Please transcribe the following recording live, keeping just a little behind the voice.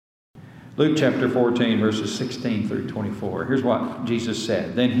Luke chapter 14, verses 16 through 24. Here's what Jesus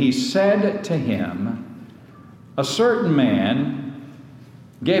said. Then he said to him, a certain man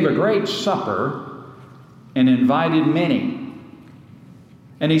gave a great supper and invited many.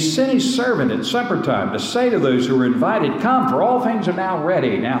 And he sent his servant at supper time to say to those who were invited, come, for all things are now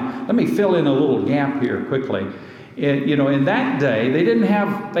ready. Now, let me fill in a little gap here quickly. In that day, they didn't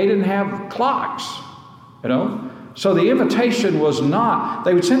have clocks, So the invitation was not,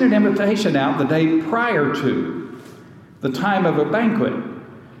 they would send an invitation out the day prior to the time of a banquet.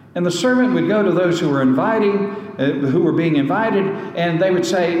 And the servant would go to those who were who were being invited, and they would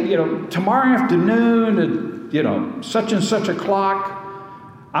say, tomorrow afternoon at, such and such o'clock,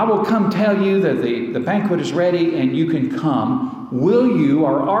 I will come tell you that the banquet is ready and you can come. Will you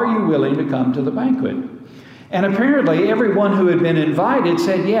or are you willing to come to the banquet? And apparently everyone who had been invited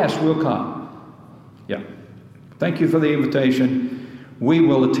said, yes, we'll come. Yeah. Thank you for the invitation. We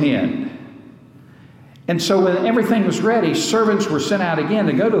will attend. And so when everything was ready, servants were sent out again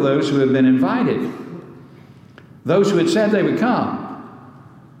to go to those who had been invited. Those who had said they would come.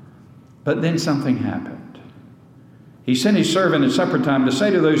 But then something happened. He sent his servant at supper time to say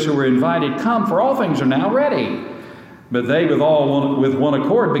to those who were invited, come, for all things are now ready. But they with one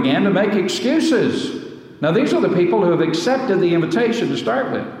accord began to make excuses. Now these are the people who have accepted the invitation to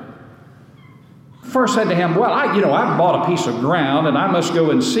start with. First said to him, well, I bought a piece of ground and I must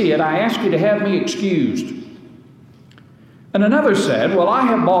go and see it. I ask you to have me excused. And another said, well, I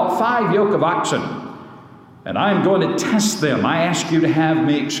have bought 5 yoke of oxen and I'm going to test them. I ask you to have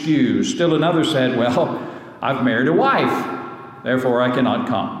me excused. Still another said, well, I've married a wife, therefore I cannot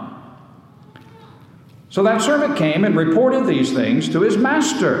come. So that servant came and reported these things to his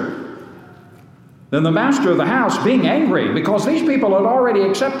master. Then the master of the house, being angry, because these people had already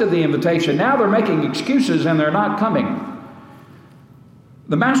accepted the invitation, now they're making excuses and they're not coming.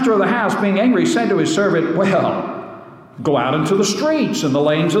 The master of the house, being angry, said to his servant, well, go out into the streets and the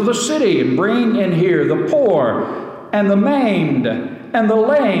lanes of the city and bring in here the poor and the maimed and the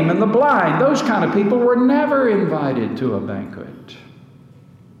lame and the blind. Those kind of people were never invited to a banquet.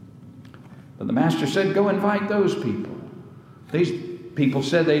 But the master said, go invite those people. These people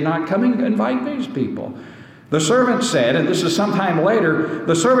said they're not coming, invite these people. The servant said, and this is sometime later,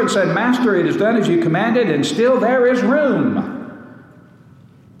 the servant said, master, it is done as you commanded, and still there is room.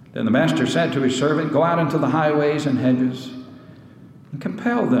 Then the master said to his servant, go out into the highways and hedges and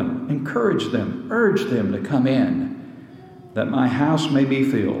compel them, encourage them, urge them to come in, that my house may be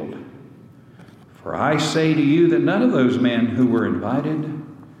filled. For I say to you that none of those men who were invited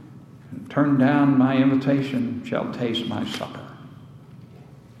and turned down my invitation shall taste my supper.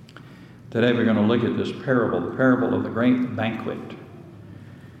 Today we're going to look at this parable, the parable of the great banquet.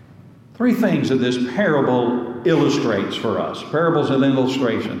 3 things that this parable illustrates for us. Parable's an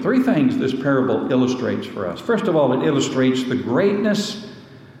illustration. 3 things this parable illustrates for us. First of all, it illustrates the greatness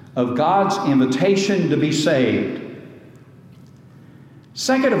of God's invitation to be saved.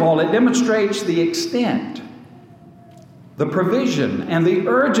 Second of all, it demonstrates the extent, the provision, and the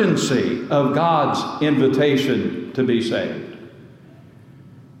urgency of God's invitation to be saved.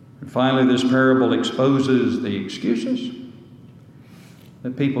 And finally, this parable exposes the excuses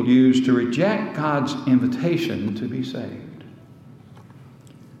that people use to reject God's invitation to be saved.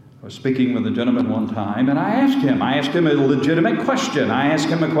 I was speaking with a gentleman one time, and I asked him a legitimate question. I asked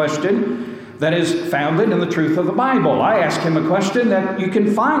him a question that is founded in the truth of the Bible. I asked him a question that you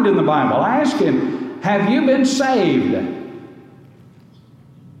can find in the Bible. I asked him, have you been saved?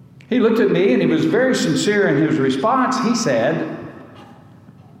 He looked at me and he was very sincere in his response. He said,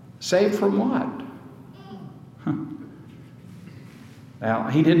 saved from what? Now,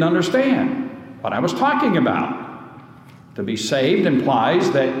 he didn't understand what I was talking about. To be saved implies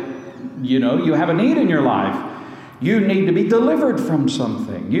that, you have a need in your life. You need to be delivered from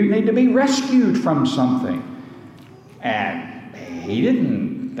something. You need to be rescued from something. And he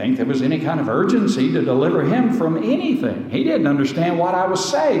didn't think there was any kind of urgency to deliver him from anything. He didn't understand what I was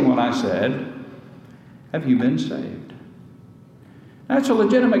saying when I said, have you been saved? That's a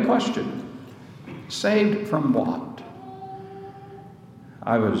legitimate question. Saved from what?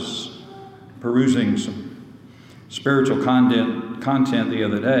 I was perusing some spiritual content the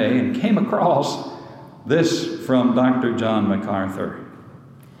other day and came across this from Dr. John MacArthur.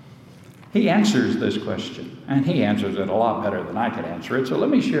 He answers this question, and he answers it a lot better than I could answer it, so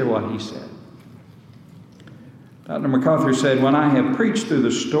let me share what he said. Dr. MacArthur said, when I have preached through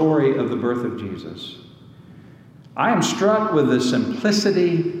the story of the birth of Jesus, I am struck with the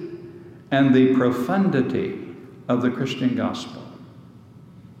simplicity and the profundity of the Christian gospel.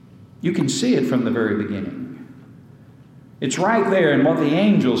 You can see it from the very beginning. It's right there in what the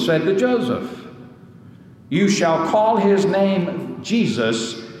angel said to Joseph. You shall call his name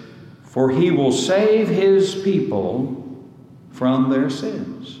Jesus, for he will save his people from their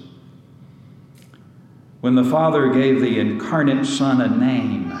sins. When the Father gave the incarnate Son a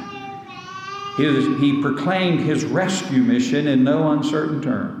name, he proclaimed his rescue mission in no uncertain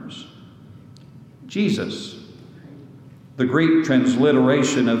terms. Jesus, the Greek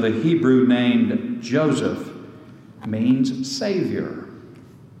transliteration of the Hebrew name Joseph, means Savior.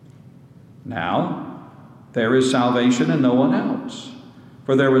 Now, there is salvation in no one else.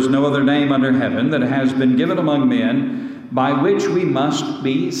 For there was no other name under heaven that has been given among men by which we must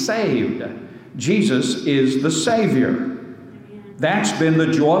be saved. Jesus is the Savior. That's been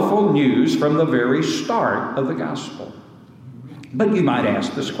the joyful news from the very start of the gospel. But you might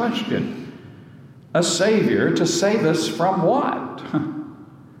ask this question: a Savior to save us from what?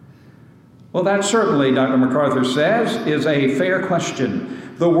 Well, that certainly, Dr. MacArthur says, is a fair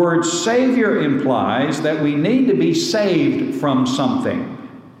question. The word Savior implies that we need to be saved from something.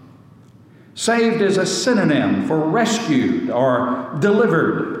 Saved is a synonym for rescued or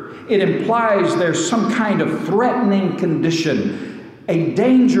delivered. It implies there's some kind of threatening condition, a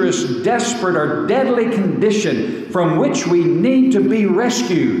dangerous, desperate, or deadly condition from which we need to be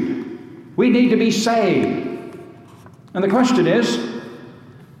rescued. We need to be saved. And the question is,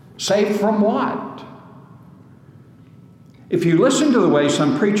 saved from what? If you listen to the way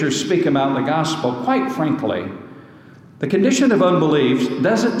some preachers speak about the gospel, quite frankly, the condition of unbelief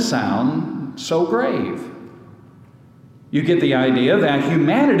doesn't sound so grave. You get the idea that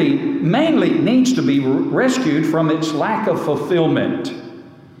humanity mainly needs to be rescued from its lack of fulfillment.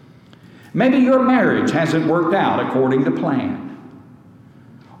 Maybe your marriage hasn't worked out according to plan.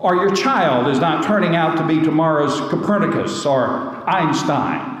 Or your child is not turning out to be tomorrow's Copernicus or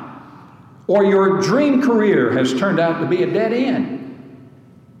Einstein. Or your dream career has turned out to be a dead end.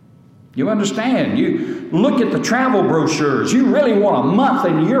 You understand? You look at the travel brochures. You really want a month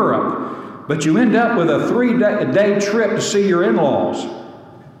in Europe, but you end up with a 3-day trip to see your in-laws.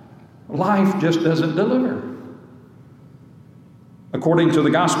 Life just doesn't deliver. According to the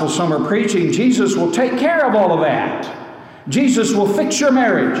gospel summer preaching, Jesus will take care of all of that. Jesus will fix your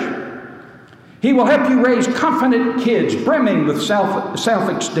marriage. He will help you raise confident kids brimming with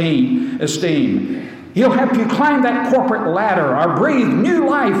self-esteem. He'll help you climb that corporate ladder or breathe new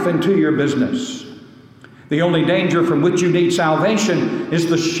life into your business. The only danger from which you need salvation is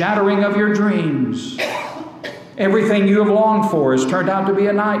the shattering of your dreams. Everything you have longed for has turned out to be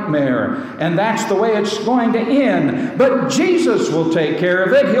a nightmare, and that's the way it's going to end. But Jesus will take care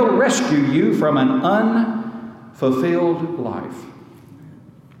of it. He'll rescue you from an unfulfilled life.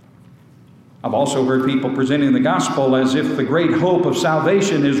 I've also heard people presenting the gospel as if the great hope of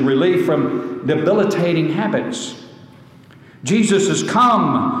salvation is relief from debilitating habits. Jesus has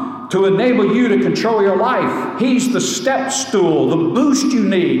come to enable you to control your life. He's the step stool, the boost you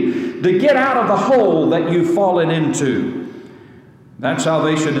need to get out of the hole that you've fallen into. That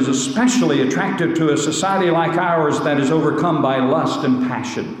salvation is especially attractive to a society like ours that is overcome by lust and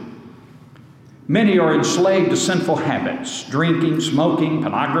passion. Many are enslaved to sinful habits: drinking, smoking,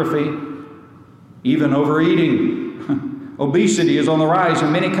 pornography, even overeating. Obesity is on the rise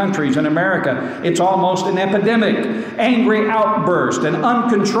in many countries. In America, it's almost an epidemic. Angry outbursts and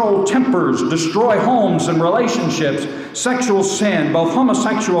uncontrolled tempers destroy homes and relationships. Sexual sin, both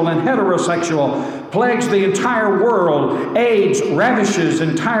homosexual and heterosexual, plagues the entire world. AIDS ravishes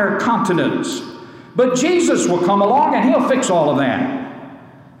entire continents. But Jesus will come along and he'll fix all of that.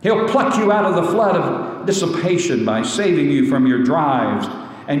 He'll pluck you out of the flood of dissipation by saving you from your drives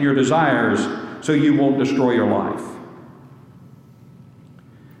and your desires, so you won't destroy your life.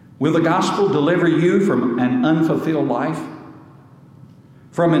 Will the gospel deliver you from an unfulfilled life?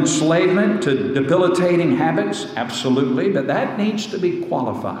 From enslavement to debilitating habits? Absolutely, but that needs to be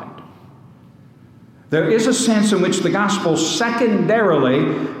qualified. There is a sense in which the gospel secondarily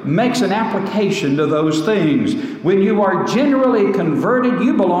makes an application to those things. When you are genuinely converted,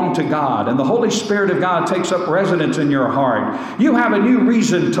 you belong to God, and the Holy Spirit of God takes up residence in your heart. You have a new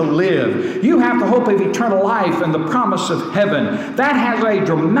reason to live. You have the hope of eternal life and the promise of heaven. That has a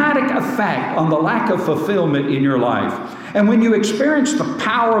dramatic effect on the lack of fulfillment in your life. And when you experience the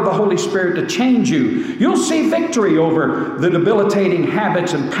power of the Holy Spirit to change you, you'll see victory over the debilitating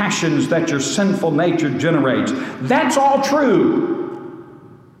habits and passions that your sinful nature generates. That's all true.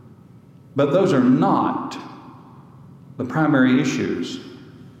 But those are not the primary issues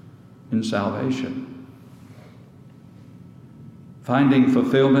in salvation. Finding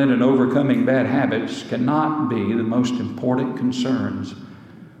fulfillment and overcoming bad habits cannot be the most important concerns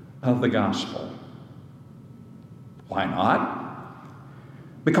of the gospel. Why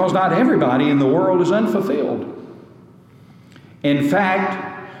not? Because not everybody in the world is unfulfilled. In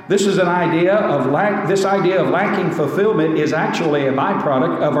fact, this idea of lacking fulfillment is actually a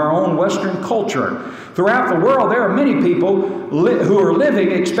byproduct of our own Western culture. Throughout the world, there are many people who are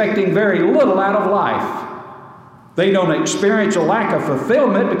living expecting very little out of life. They don't experience a lack of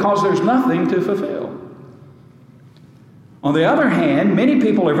fulfillment because there's nothing to fulfill. On the other hand, many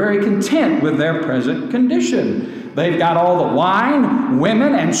people are very content with their present condition. They've got all the wine,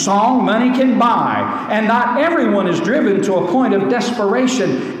 women, and song money can buy. And not everyone is driven to a point of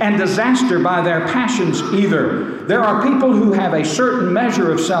desperation and disaster by their passions either. There are people who have a certain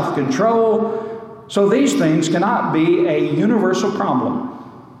measure of self-control, so these things cannot be a universal problem.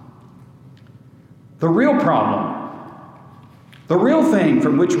 The real problem, the real thing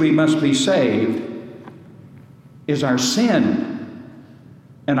from which we must be saved, is our sin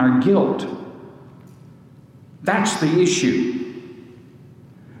and our guilt. That's the issue.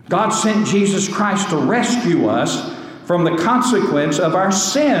 God sent Jesus Christ to rescue us from the consequence of our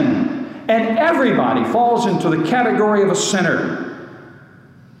sin. And everybody falls into the category of a sinner.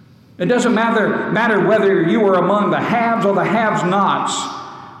 It doesn't matter whether you are among the haves or the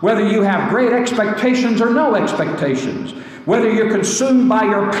have-nots, whether you have great expectations or no expectations, whether you're consumed by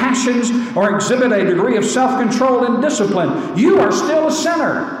your passions or exhibit a degree of self-control and discipline, you are still a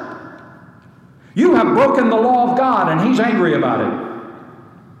sinner. You have broken the law of God, and He's angry about it.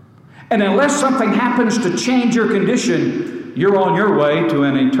 And unless something happens to change your condition, you're on your way to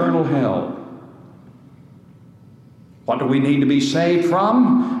an eternal hell. What do we need to be saved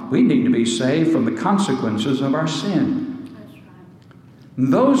from? We need to be saved from the consequences of our sin. That's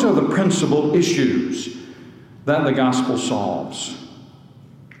right. Those are the principal issues that the gospel solves.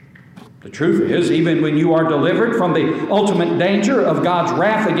 The truth is, even when you are delivered from the ultimate danger of God's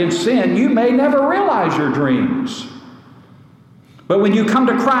wrath against sin, you may never realize your dreams. But when you come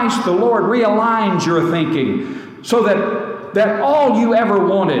to Christ, the Lord realigns your thinking so that all you ever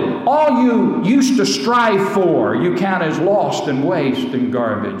wanted, all you used to strive for, you count as lost and waste and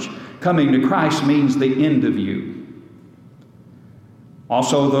garbage. Coming to Christ means the end of you.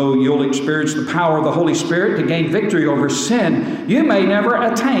 Also, though you'll experience the power of the Holy Spirit to gain victory over sin, you may never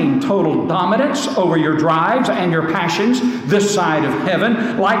attain total dominance over your drives and your passions this side of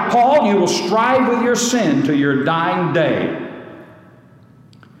heaven. Like Paul, you will strive with your sin to your dying day.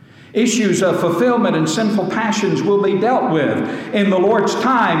 Issues of fulfillment and sinful passions will be dealt with in the Lord's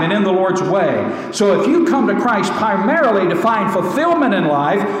time and in the Lord's way. So if you come to Christ primarily to find fulfillment in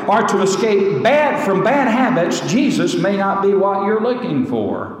life or to escape from bad habits, Jesus may not be what you're looking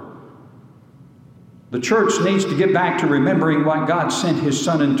for. The church needs to get back to remembering what God sent His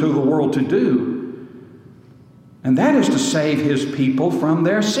Son into the world to do. And that is to save His people from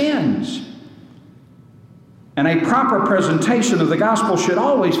their sins. And a proper presentation of the gospel should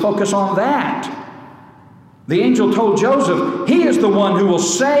always focus on that. The angel told Joseph, He is the one who will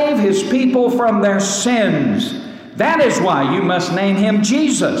save His people from their sins. That is why you must name Him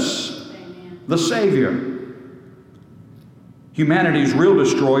Jesus, Amen. the Savior. Humanity's real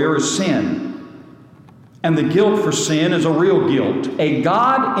destroyer is sin. And the guilt for sin is a real guilt, a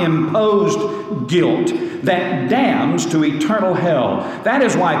God-imposed guilt that damns to eternal hell. That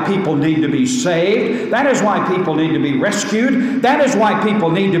is why people need to be saved. That is why people need to be rescued. That is why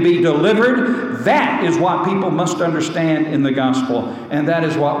people need to be delivered. That is what people must understand in the gospel, and that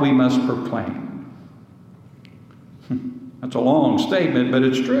is what we must proclaim. That's a long statement, but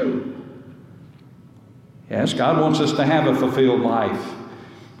it's true. Yes, God wants us to have a fulfilled life.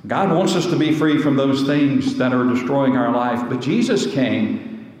 God wants us to be free from those things that are destroying our life. But Jesus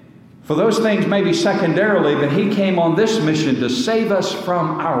came for those things maybe secondarily, but He came on this mission to save us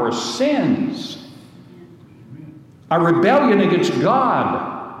from our sins. Our rebellion against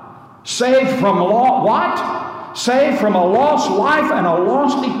God. Saved from what? Saved from a lost life and a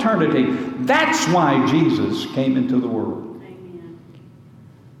lost eternity. That's why Jesus came into the world. Amen.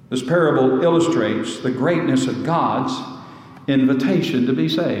 This parable illustrates the greatness of God's invitation to be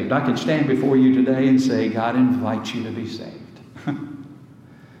saved. I can stand before you today and say, God invites you to be saved.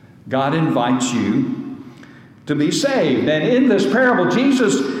 God invites you to be saved. And in this parable,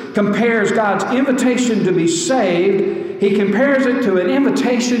 Jesus compares God's invitation to be saved. He compares it to an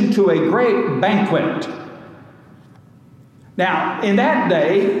invitation to a great banquet. Now, in that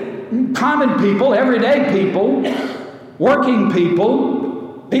day, common people, everyday people, working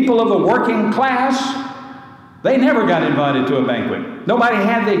people, people of the working class, they never got invited to a banquet. Nobody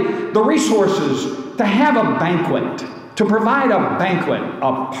had the resources to have a banquet, to provide a banquet,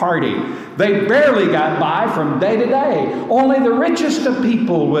 a party. They barely got by from day to day. Only the richest of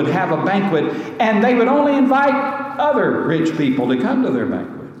people would have a banquet, and they would only invite other rich people to come to their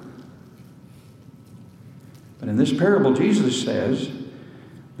banquet. But in this parable, Jesus says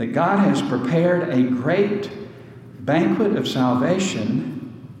that God has prepared a great banquet of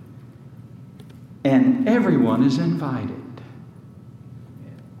salvation, and everyone is invited.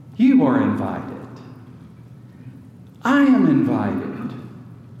 You are invited. I am invited.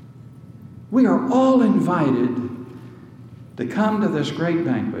 We are all invited to come to this great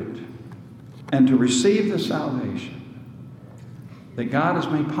banquet and to receive the salvation that God has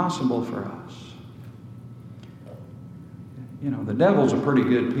made possible for us. You know, the devil's a pretty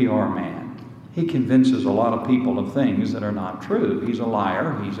good PR man. He convinces a lot of people of things that are not true. He's a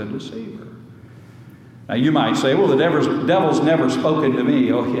liar. He's a deceiver. Now, you might say, well, the devil's never spoken to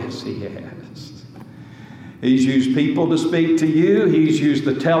me. Oh, yes, he has. He's used people to speak to you. He's used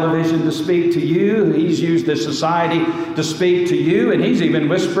the television to speak to you. He's used the society to speak to you. And he's even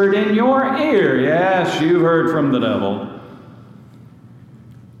whispered in your ear. Yes, you've heard from the devil.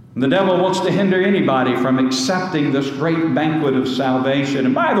 The devil wants to hinder anybody from accepting this great banquet of salvation.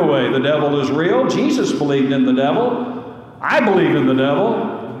 And by the way, the devil is real. Jesus believed in the devil. I believe in the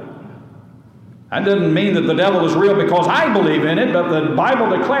devil. That doesn't mean that the devil is real because I believe in it, but the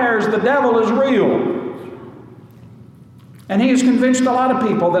Bible declares the devil is real. And he has convinced a lot of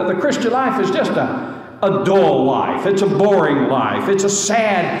people that the Christian life is just a dull life. It's a boring life. It's a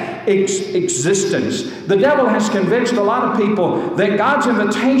sad existence. The devil has convinced a lot of people that God's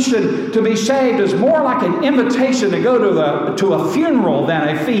invitation to be saved is more like an invitation to go to a funeral than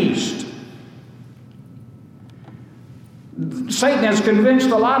a feast. Satan has convinced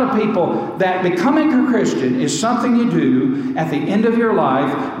a lot of people that becoming a Christian is something you do at the end of your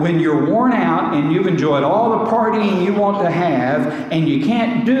life when you're worn out and you've enjoyed all the partying you want to have and you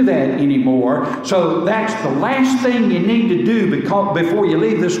can't do that anymore. So that's the last thing you need to do before you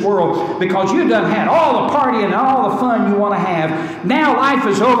leave this world, because you've done had all the partying and all the fun you want to have. Now life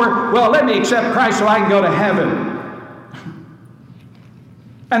is over. Well, let me accept Christ so I can go to heaven.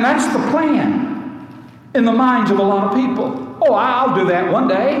 And that's the plan in the minds of a lot of people. Oh, I'll do that one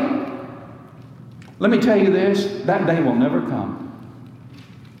day. Let me tell you this, that day will never come.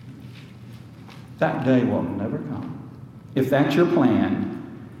 That day will never come. If that's your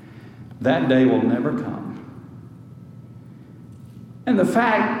plan, that day will never come. And the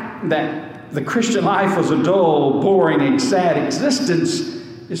fact that the Christian life was a dull, boring, and sad existence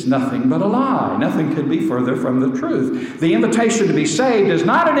is nothing but a lie. Nothing could be further from the truth. The invitation to be saved is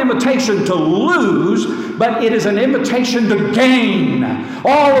not an invitation to lose, but it is an invitation to gain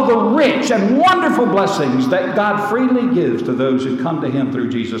all of the rich and wonderful blessings that God freely gives to those who come to Him through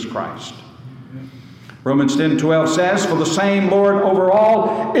Jesus Christ. Romans 10:12 says, "For the same Lord over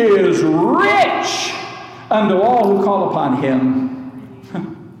all is rich unto all who call upon Him."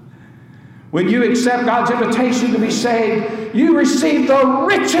 When you accept God's invitation to be saved, you receive the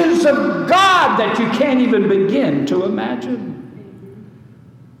riches of God that you can't even begin to imagine.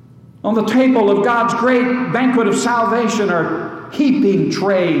 On the table of God's great banquet of salvation are heaping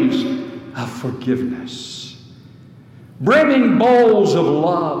trays of forgiveness, brimming bowls of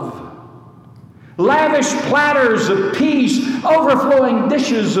love, lavish platters of peace, overflowing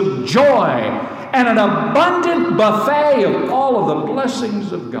dishes of joy, and an abundant buffet of all of the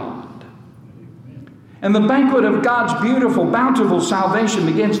blessings of God. And the banquet of God's beautiful, bountiful salvation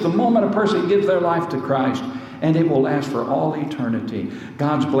begins the moment a person gives their life to Christ, and it will last for all eternity.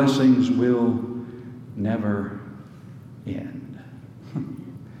 God's blessings will never end.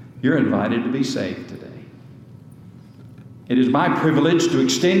 You're invited to be saved today. It is my privilege to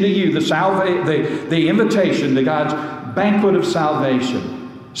extend to you the invitation to God's banquet of salvation.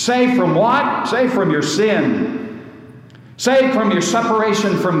 Saved from what? Saved from your sin. Saved from your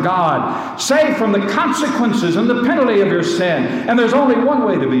separation from God. Saved from the consequences and the penalty of your sin. And there's only one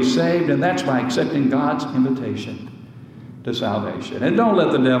way to be saved, and that's by accepting God's invitation to salvation. And don't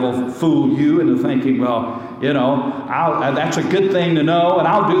let the devil fool you into thinking, well, you know, that's a good thing to know, and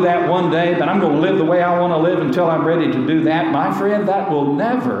I'll do that one day, but I'm going to live the way I want to live until I'm ready to do that. My friend, that will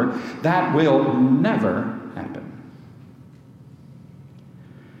never happen.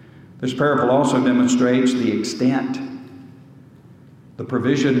 This parable also demonstrates the extent, the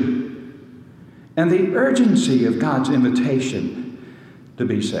provision, and the urgency of God's invitation to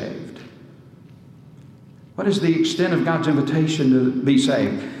be saved. What is the extent of God's invitation to be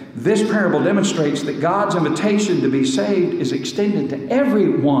saved? This parable demonstrates that God's invitation to be saved is extended to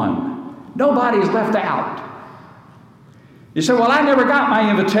everyone. Nobody is left out. You say, well, I never got my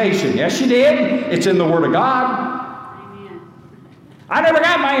invitation. Yes, you did. It's in the Word of God. Amen. I never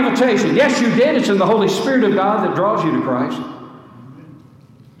got my invitation. Yes, you did. It's in the Holy Spirit of God that draws you to Christ.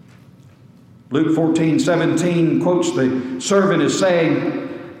 Luke 14:17 quotes the servant as saying,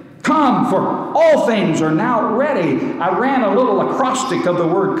 "Come, for all things are now ready." I ran a little acrostic of the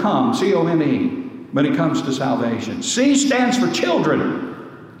word come, C-O-M-E, when it comes to salvation. C stands for children.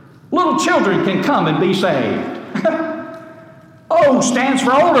 Little children can come and be saved. O stands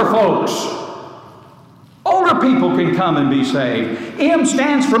for older folks. Older people can come and be saved. M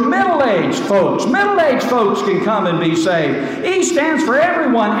stands for middle-aged folks. Middle-aged folks can come and be saved. E stands for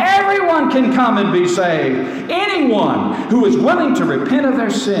everyone. Everyone can come and be saved. Anyone who is willing to repent of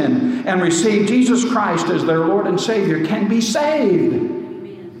their sin and receive Jesus Christ as their Lord and Savior can be saved.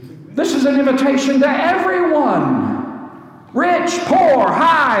 Amen. This is an invitation to everyone. Rich, poor,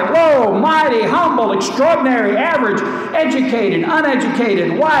 high, low, mighty, humble, extraordinary, average, educated,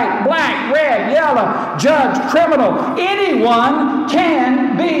 uneducated, white, black, red, yellow, judge, criminal. Anyone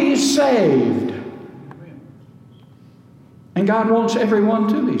can be saved. And God wants everyone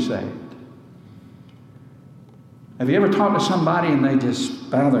to be saved. Have you ever talked to somebody and they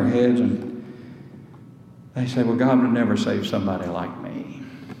just bow their heads and they say, "Well, God would never save somebody like me.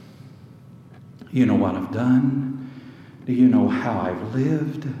 You know what I've done? Do you know how I've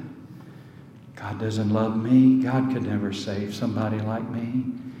lived? God doesn't love me. God could never save somebody like me."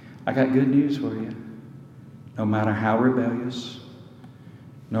 I got good news for you. No matter how rebellious,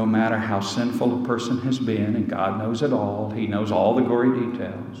 no matter how sinful a person has been, and God knows it all, He knows all the gory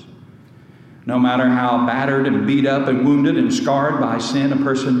details. No matter how battered and beat up and wounded and scarred by sin a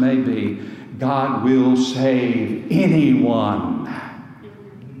person may be, God will save anyone.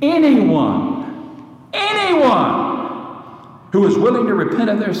 Anyone. Anyone who is willing to repent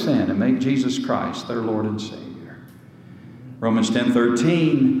of their sin and make Jesus Christ their Lord and Savior. Romans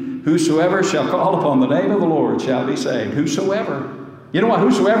 10:13, "Whosoever shall call upon the name of the Lord shall be saved." Whosoever. You know what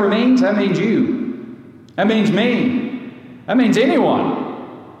whosoever means? That means you. That means me. That means anyone.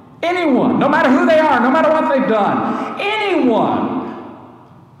 Anyone. No matter who they are, no matter what they've done. Anyone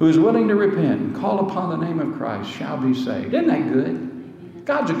who is willing to repent and call upon the name of Christ shall be saved. Isn't that good?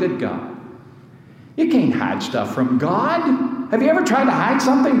 God's a good God. You can't hide stuff from God. Have you ever tried to hide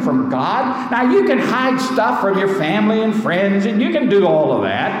something from God? Now, you can hide stuff from your family and friends, and you can do all of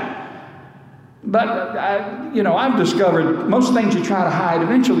that. But, I've discovered most things you try to hide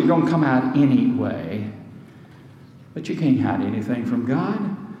eventually going to come out anyway. But you can't hide anything from God.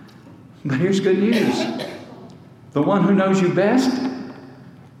 But here's good news. The one who knows you best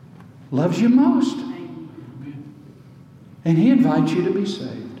loves you most. And He invites you to be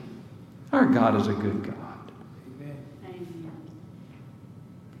saved. Our God is a good God.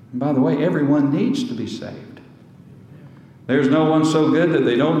 And by the way, everyone needs to be saved. There's no one so good that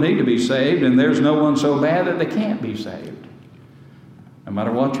they don't need to be saved, and there's no one so bad that they can't be saved. No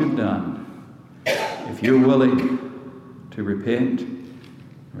matter what you've done, if you're willing to repent and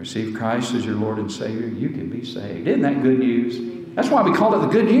receive Christ as your Lord and Savior, you can be saved. Isn't that good news? That's why we call it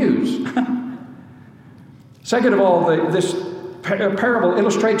the good news. Second of all, this parable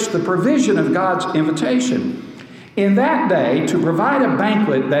illustrates the provision of God's invitation. In that day, to provide a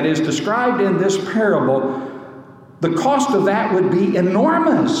banquet that is described in this parable, the cost of that would be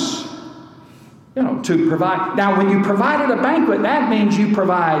enormous. To provide. Now, when you provided a banquet, that means you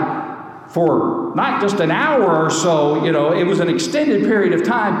provide for not just an hour or so, it was an extended period of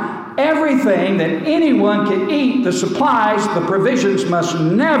time. Everything that anyone can eat, the supplies, the provisions must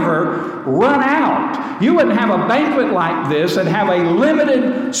never run out. You wouldn't have a banquet like this and have a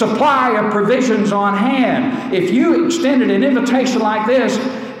limited supply of provisions on hand. If you extended an invitation like this,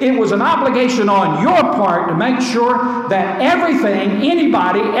 it was an obligation on your part to make sure that everything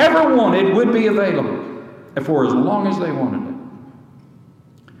anybody ever wanted would be available for as long as they wanted it.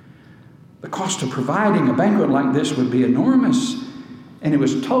 The cost of providing a banquet like this would be enormous, and it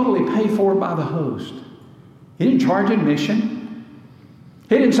was totally paid for by the host. He didn't charge admission.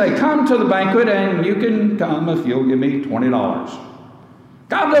 He didn't say, "Come to the banquet and you can come if you'll give me $20.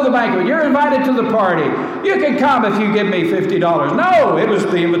 Come to the banquet. You're invited to the party. You can come if you give me $50. No, it was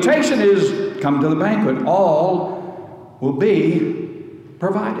the invitation is come to the banquet. All will be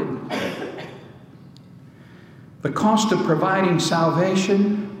provided. The cost of providing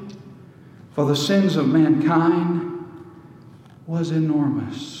salvation for the sins of mankind was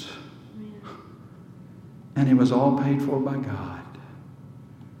enormous. And it was all paid for by God.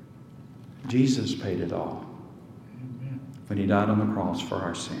 Jesus paid it all when He died on the cross for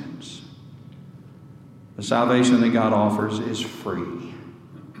our sins. The salvation that God offers is free,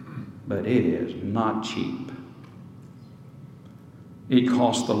 but it is not cheap. It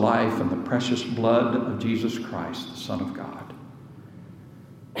cost the life and the precious blood of Jesus Christ, the Son of God.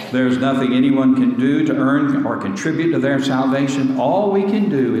 There's nothing anyone can do to earn or contribute to their salvation. All we can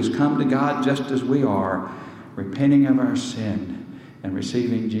do is come to God just as we are, repenting of our sin and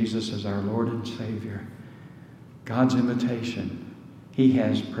receiving Jesus as our Lord and Savior. God's invitation. He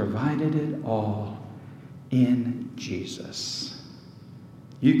has provided it all in Jesus.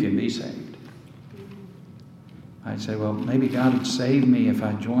 You can be saved. I'd say, well, maybe God would save me if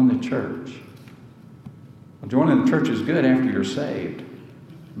I joined the church. Well, joining the church is good after you're saved,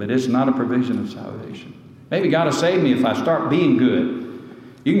 but it's not a provision of salvation. Maybe God will save me if I start being good.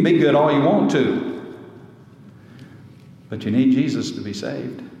 You can be good all you want to, but you need Jesus to be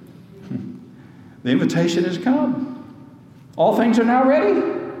saved. The invitation has come. All things are now ready.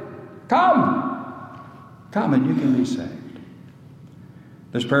 Come. Come and you can be saved.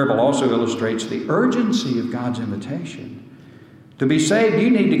 This parable also illustrates the urgency of God's invitation. To be saved, you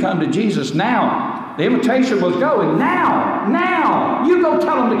need to come to Jesus now. The invitation was going now. Now. You go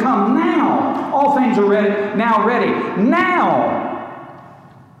tell them to come now. All things are ready. Now ready. Now.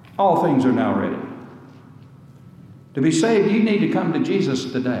 All things are now ready. To be saved, you need to come to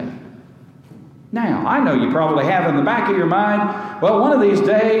Jesus today. Now, I know you probably have in the back of your mind, well, one of these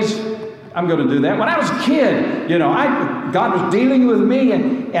days, I'm going to do that. When I was a kid, God was dealing with me,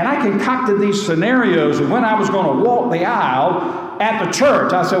 and I concocted these scenarios of when I was going to walk the aisle at the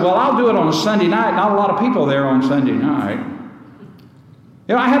church. I said, well, I'll do it on a Sunday night. Not a lot of people there on Sunday night.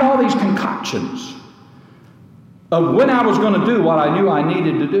 I had all these concoctions of when I was going to do what I knew I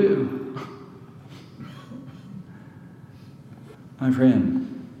needed to do. My friend,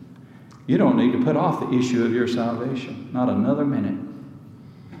 you don't need to put off the issue of your salvation. Not another minute.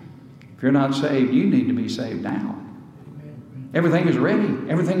 If you're not saved, you need to be saved now. Everything is ready.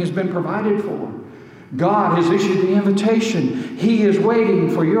 Everything has been provided for. God has issued the invitation. He is waiting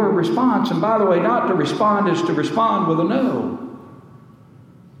for your response. And by the way, not to respond is to respond with a no.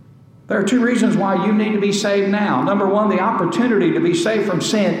 There are two reasons why you need to be saved now. Number one, the opportunity to be saved from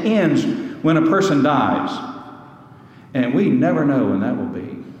sin ends when a person dies. And we never know when that will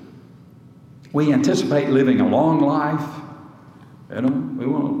be. We anticipate living a long life. We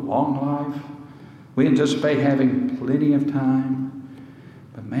want a long life. We anticipate having plenty of time.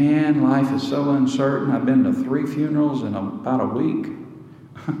 But man, life is so uncertain. I've been to 3 funerals in about a week.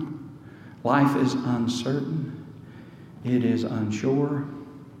 Life is uncertain. It is unsure.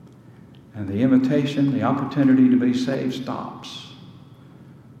 And the invitation, the opportunity to be saved stops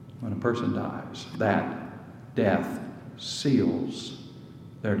when a person dies. That death seals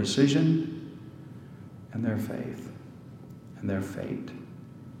their decision and their faith and their fate.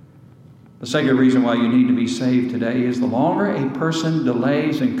 The second reason why you need to be saved today is the longer a person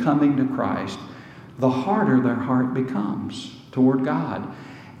delays in coming to Christ, the harder their heart becomes toward God,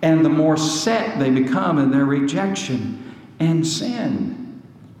 and the more set they become in their rejection and sin.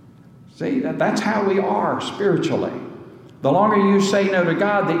 See, that's how we are spiritually. The longer you say no to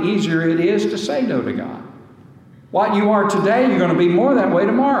God, the easier it is to say no to God. What you are today, you're going to be more that way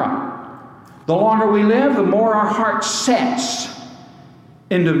tomorrow. The longer we live, the more our heart sets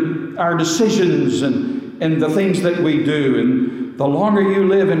into our decisions and the things that we do. And the longer you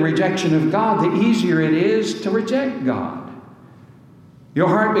live in rejection of God, the easier it is to reject God. Your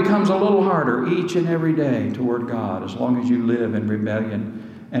heart becomes a little harder each and every day toward God as long as you live in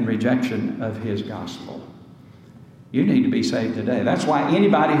rebellion and rejection of His gospel. You need to be saved today. That's why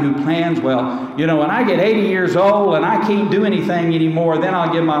anybody who plans, when I get 80 years old and I can't do anything anymore, then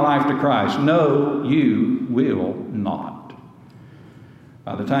I'll give my life to Christ. No, you will not.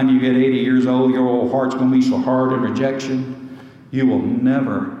 By the time you get 80 years old, your old heart's going to be so hard in rejection, you will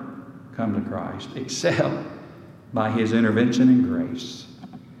never come to Christ except by His intervention and grace.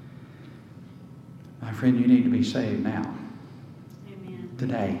 My friend, you need to be saved now. Amen.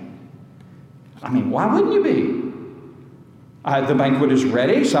 Today. Why wouldn't you be? The banquet is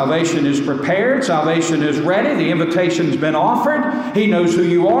ready. Salvation is prepared. Salvation is ready. The invitation's been offered. He knows who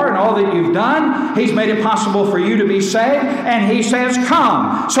you are and all that you've done. He's made it possible for you to be saved. And He says,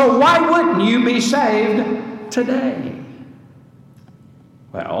 come. So why wouldn't you be saved today?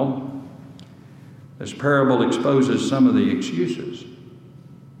 Well, this parable exposes some of the excuses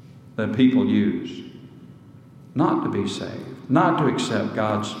that people use not to be saved, not to accept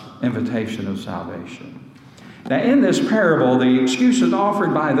God's invitation of salvation. Now, in this parable, the excuses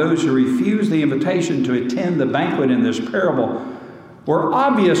offered by those who refused the invitation to attend the banquet in this parable were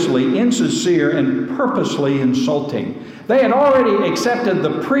obviously insincere and purposely insulting. They had already accepted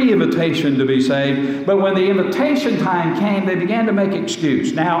the pre-invitation to be saved, but when the invitation time came, they began to make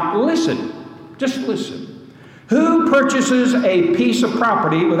excuse. Now, listen. Just listen. Who purchases a piece of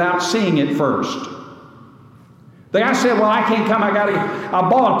property without seeing it first? The guy said, well, I can't come. I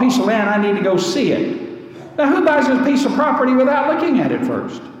bought a piece of land. I need to go see it. Now, who buys a piece of property without looking at it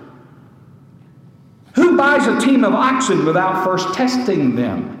first? Who buys a team of oxen without first testing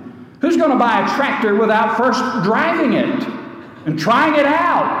them? Who's going to buy a tractor without first driving it and trying it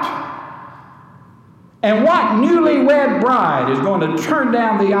out? And what newlywed bride is going to turn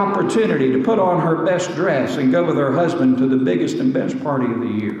down the opportunity to put on her best dress and go with her husband to the biggest and best party of the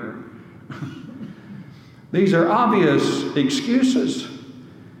year? These are obvious excuses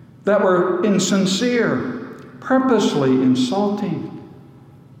that were insincere, purposely insulting.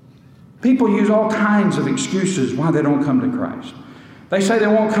 People use all kinds of excuses why they don't come to Christ. They say they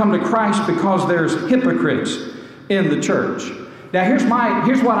won't come to Christ because there's hypocrites in the church. Now here's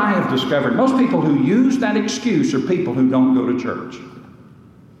what I have discovered. Most people who use that excuse are people who don't go to church.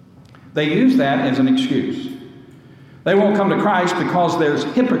 They use that as an excuse. They won't come to Christ because there's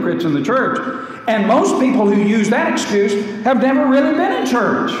hypocrites in the church. And most people who use that excuse have never really been in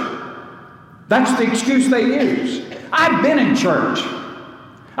church. That's the excuse they use. I've been in church.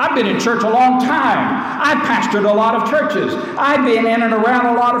 I've been in church a long time. I've pastored a lot of churches. I've been in and around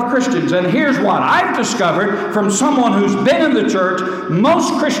a lot of Christians. And here's what I've discovered from someone who's been in the church.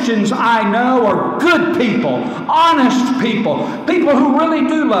 Most Christians I know are good people, honest people, people who really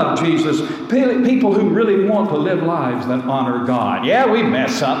do love Jesus, people who really want to live lives that honor God. Yeah, we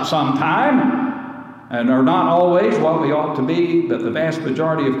mess up sometime and are not always what we ought to be, but the vast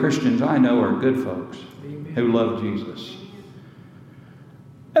majority of Christians I know are good folks who love Jesus.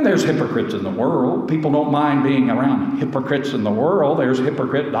 And there's hypocrites in the world. People don't mind being around hypocrites in the world. There's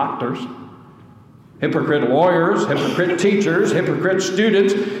hypocrite doctors, hypocrite lawyers, hypocrite teachers, hypocrite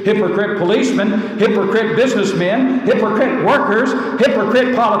students, hypocrite policemen, hypocrite businessmen, hypocrite workers,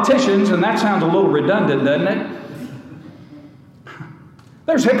 hypocrite politicians, and that sounds a little redundant, doesn't it?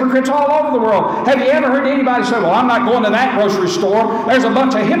 There's hypocrites all over the world. Have you ever heard anybody say, well, I'm not going to that grocery store. There's a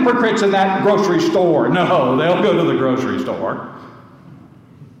bunch of hypocrites in that grocery store. No, they'll go to the grocery store.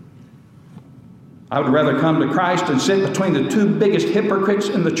 I would rather come to Christ and sit between the two biggest hypocrites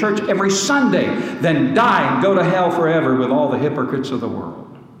in the church every Sunday than die and go to hell forever with all the hypocrites of the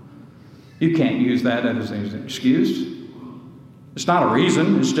world. You can't use that as an excuse. It's not a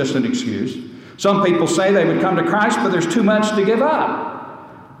reason, it's just an excuse. Some people say they would come to Christ, but there's too much to give up.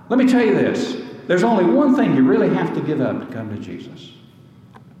 Let me tell you this. There's only one thing you really have to give up to come to Jesus.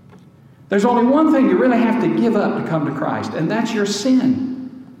 There's only one thing you really have to give up to come to Christ, and that's your sin.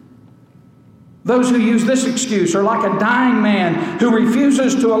 Those who use this excuse are like a dying man who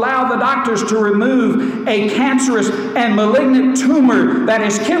refuses to allow the doctors to remove a cancerous and malignant tumor that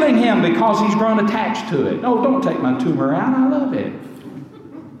is killing him because he's grown attached to it. No, don't take my tumor out. I love it.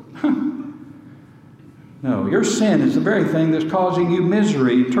 No, your sin is the very thing that's causing you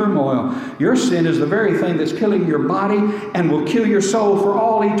misery, turmoil. Your sin is the very thing that's killing your body and will kill your soul for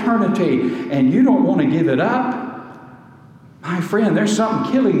all eternity. And you don't want to give it up. My friend, there's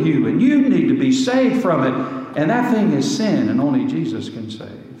something killing you, and you need to be saved from it. And that thing is sin, and only Jesus can save.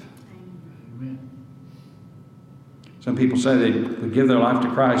 Amen. Some people say they would give their life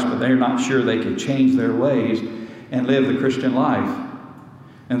to Christ, but they're not sure they can change their ways and live the Christian life.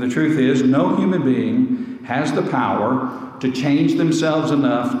 And the truth is, no human being has the power to change themselves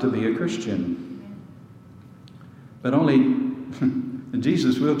enough to be a Christian. But only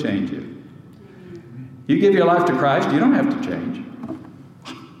Jesus will change you. You give your life to Christ, you don't have to change.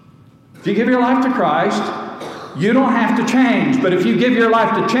 If you give your life to Christ, you don't have to change. But if you give your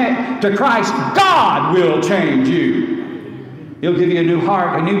life to Christ, God will change you. He'll give you a new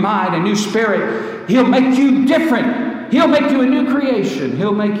heart, a new mind, a new spirit. He'll make you different. He'll make you a new creation.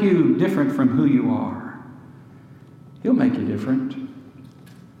 He'll make you different from who you are. He'll make you different.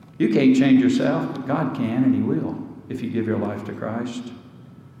 You can't change yourself, but God can, and He will if you give your life to Christ.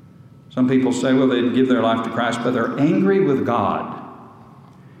 Some people say, well, they give their life to Christ, but they're angry with God.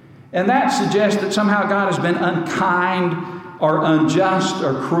 And that suggests that somehow God has been unkind or unjust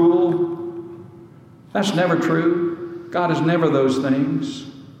or cruel. That's never true. God is never those things.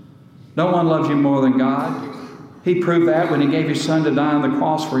 No one loves you more than God. He proved that when He gave His Son to die on the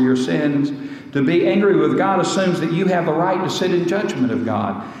cross for your sins. To be angry with God assumes that you have a right to sit in judgment of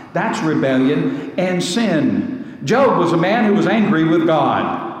God. That's rebellion and sin. Job was a man who was angry with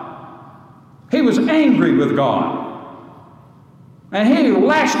God. He was angry with God. And he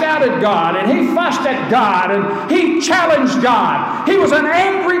lashed out at God, and he fussed at God, and he challenged God. He was an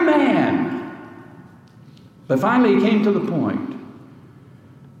angry man. But finally he came to the point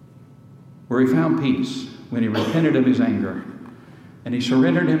where he found peace when he repented of his anger. And he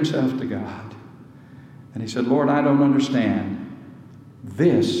surrendered himself to God. And he said, Lord, I don't understand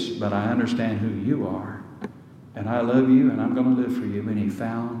this, but I understand who you are. and I love you, and I'm going to live for you. And he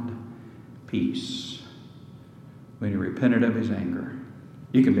found peace when he repented of his anger.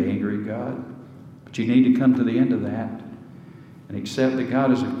 You can be angry at God, but you need to come to the end of that and accept that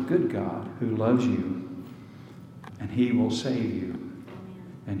God is a good God who loves you, and he will save you,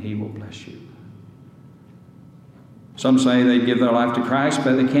 and he will bless you. Some say they give their life to Christ,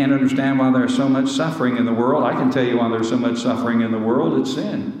 but they can't understand why there's so much suffering in the world. I can tell you why there's so much suffering in the world. It's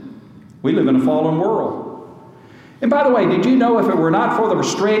sin. We live in a fallen world. And by the way, did you know if it were not for the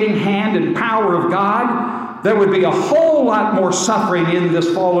restraining hand and power of God, there would be a whole lot more suffering in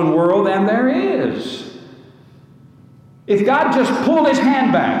this fallen world than there is? If God just pulled his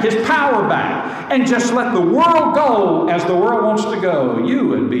hand back, his power back, and just let the world go as the world wants to go, you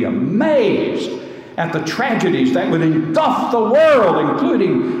would be amazed at the tragedies that would engulf the world,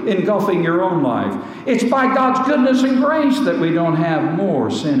 including engulfing your own life. It's by God's goodness and grace that we don't have more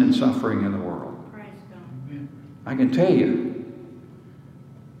sin and suffering in the world. Praise God. I can tell you,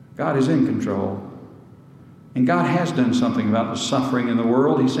 God is in control. And God has done something about the suffering in the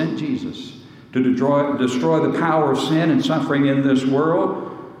world. He sent Jesus to destroy the power of sin and suffering in this world.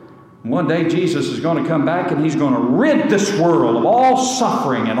 One day Jesus is going to come back and he's going to rid this world of all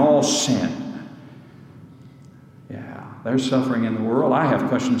suffering and all sin. There's suffering in the world. I have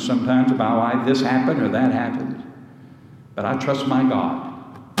questions sometimes about why this happened or that happened. But I trust my God.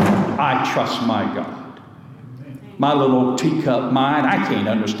 I trust my God. My little teacup mind, I can't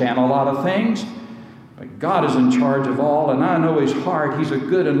understand a lot of things. But God is in charge of all, and I know his heart. He's a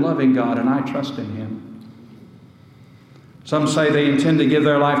good and loving God, and I trust in him. Some say they intend to give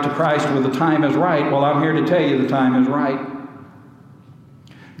their life to Christ when the time is right. Well, I'm here to tell you the time is right.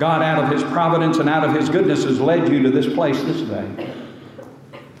 God, out of his providence and out of his goodness, has led you to this place this day.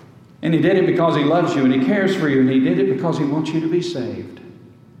 And he did it because he loves you and he cares for you, and he did it because he wants you to be saved.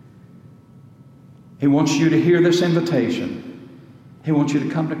 He wants you to hear this invitation. He wants you to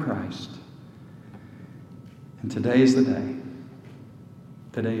come to Christ. And today is the day.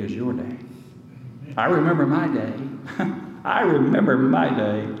 Today is your day. I remember my day. I remember my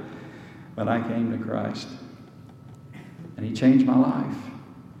day when I came to Christ. And he changed my life.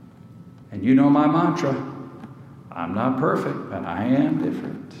 And you know my mantra, I'm not perfect, but I am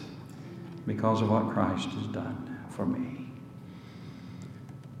different because of what Christ has done for me.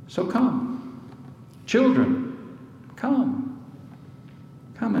 So come. Children, come.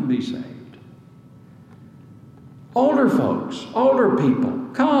 Come and be saved. Older folks, older people,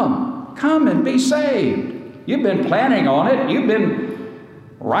 come. Come and be saved. You've been planning on it. You've been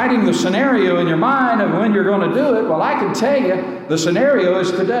writing the scenario in your mind of when you're going to do it. Well, I can tell you, the scenario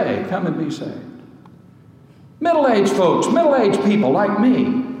is today. Come and be saved. Middle-aged folks, middle-aged people like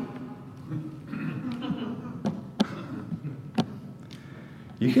me.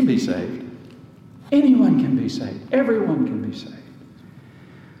 You can be saved. Anyone can be saved. Everyone can be saved.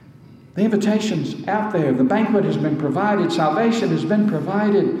 The invitation's out there. The banquet has been provided. Salvation has been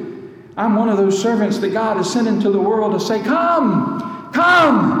provided. I'm one of those servants that God has sent into the world to say, come.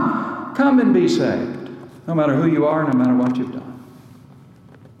 Come and be saved. No matter who you are, no matter what you've done.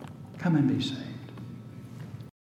 Come and be saved.